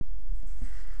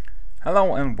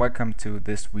Hello and welcome to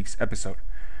this week's episode.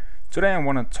 Today I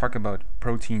want to talk about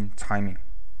protein timing.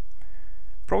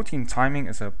 Protein timing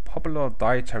is a popular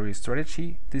dietary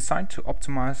strategy designed to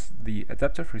optimize the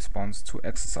adaptive response to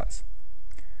exercise.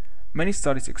 Many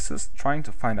studies exist trying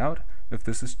to find out if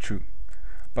this is true,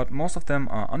 but most of them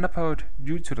are underpowered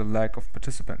due to the lack of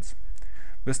participants.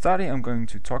 The study I'm going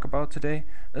to talk about today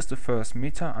is the first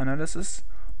meta-analysis,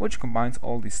 which combines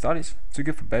all these studies to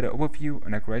give a better overview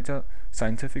and a greater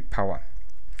scientific power.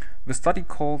 The study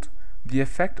called The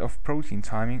Effect of Protein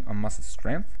Timing on Muscle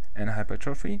Strength and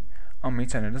Hypertrophy on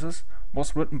Meta-Analysis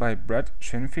was written by Brad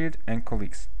Schoenfeld and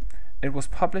colleagues. It was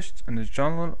published in the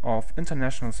Journal of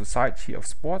International Society of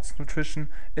Sports Nutrition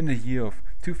in the year of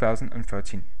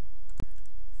 2013.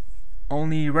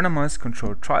 Only randomized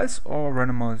controlled trials or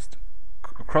randomized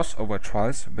crossover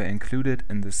trials were included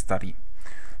in this study.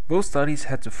 Both studies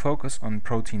had to focus on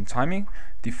protein timing,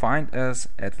 defined as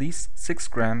at least 6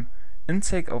 gram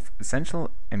intake of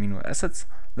essential amino acids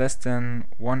less than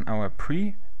 1 hour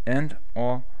pre and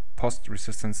or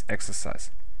post-resistance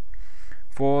exercise.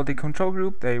 For the control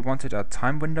group, they wanted a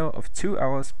time window of 2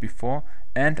 hours before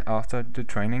and after the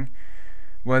training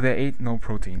where they ate no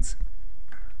proteins.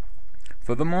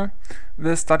 Furthermore,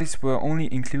 the studies were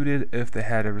only included if they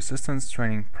had a resistance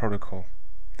training protocol.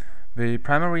 The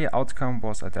primary outcome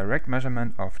was a direct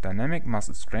measurement of dynamic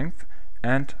muscle strength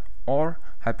and or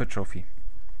hypertrophy.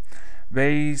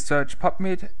 They searched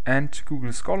PubMed and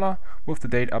Google Scholar with the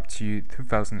date up to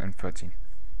 2013.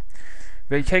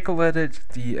 They calculated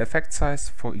the effect size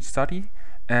for each study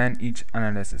and each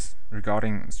analysis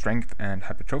regarding strength and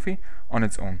hypertrophy on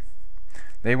its own.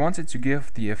 They wanted to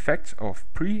give the effect of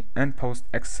pre- and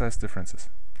post-exercise differences.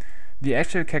 The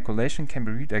actual calculation can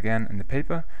be read again in the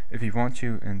paper if you want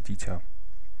to in detail.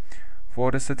 For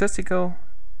the statistical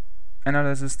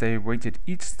analysis, they weighted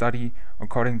each study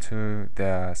according to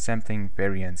their sampling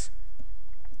variance.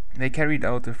 They carried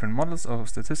out different models of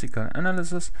statistical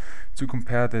analysis to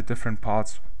compare the different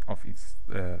parts of each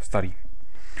study.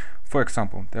 For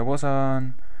example, there was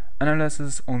an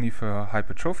analysis only for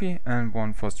hypertrophy and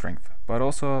one for strength, but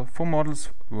also 4 models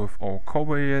with all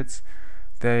covariates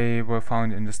they were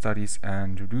found in the studies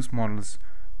and reduced models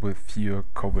with fewer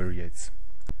covariates.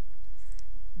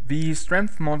 The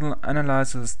strength model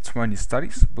analyzes 20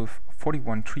 studies with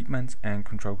 41 treatment and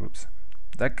control groups.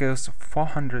 That gives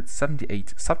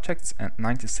 478 subjects and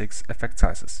 96 effect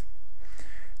sizes.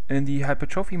 In the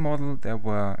hypertrophy model, there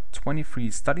were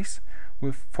 23 studies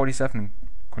with 47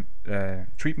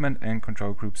 treatment and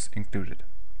control groups included.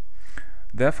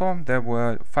 Therefore, there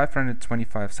were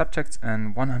 525 subjects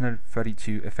and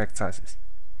 132 effect sizes.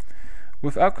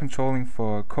 Without controlling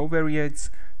for covariates,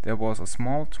 there was a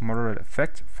small to moderate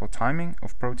effect for timing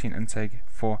of protein intake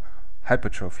for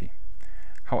hypertrophy.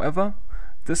 However,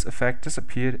 this effect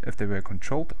disappeared if they were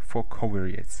controlled for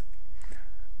covariates.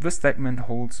 This statement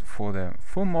holds for the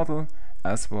full model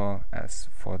as well as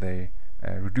for the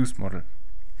reduced model.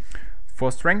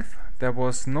 For strength, there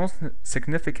was no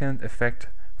significant effect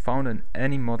found in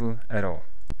any model at all.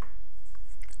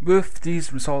 With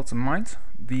these results in mind,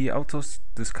 the authors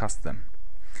discussed them.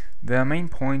 Their main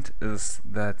point is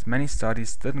that many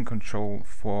studies didn't control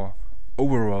for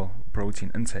overall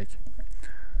protein intake.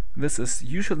 This is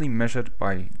usually measured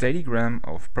by daily gram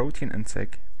of protein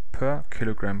intake per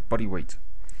kilogram body weight.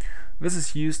 This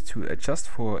is used to adjust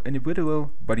for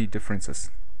individual body differences.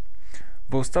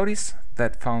 Both studies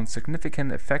that found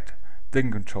significant effect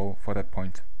didn't control for that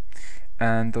point,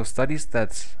 and those studies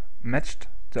that matched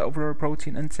the overall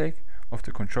protein intake of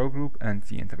the control group and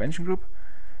the intervention group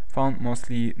found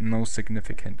mostly no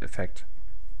significant effect.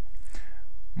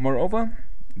 Moreover,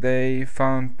 they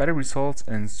found better results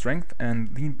in strength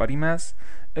and lean body mass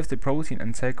if the protein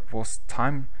intake was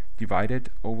time divided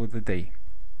over the day.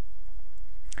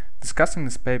 Discussing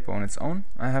this paper on its own,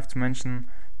 I have to mention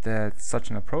that such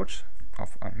an approach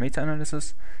of a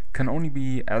meta-analysis can only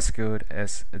be as good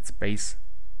as its base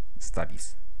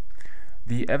studies.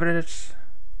 The average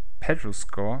PEDRU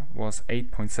score was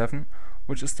 8.7,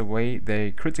 which is the way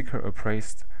they critically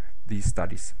appraised these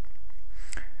studies.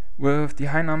 With the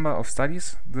high number of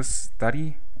studies, this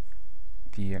study,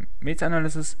 the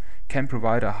meta-analysis, can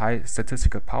provide a high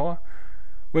statistical power,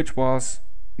 which was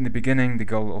in the beginning the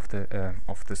goal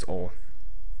of this all.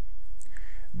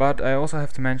 But I also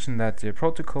have to mention that the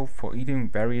protocol for eating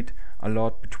varied a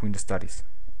lot between the studies.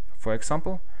 For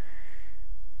example,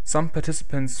 some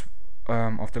participants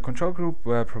of the control group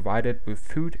were provided with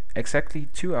food exactly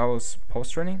 2 hours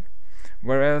post-training,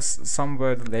 whereas some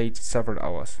were delayed several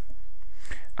hours.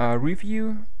 A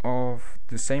review of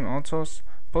the same authors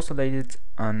postulated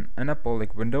an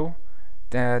anabolic window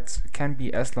that can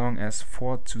be as long as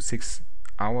 4 to 6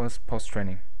 hours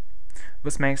post-training.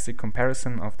 This makes the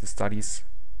comparison of the studies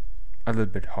a little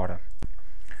bit harder.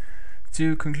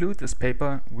 To conclude this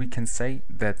paper, we can say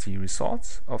that the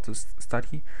results of the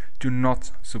study do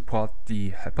not support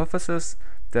the hypothesis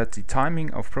that the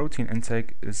timing of protein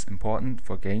intake is important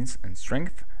for gains in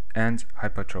strength and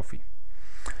hypertrophy.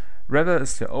 Rather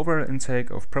is the overall intake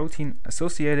of protein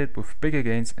associated with bigger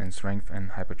gains in strength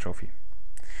and hypertrophy.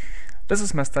 This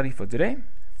is my study for today.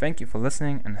 Thank you for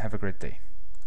listening and have a great day.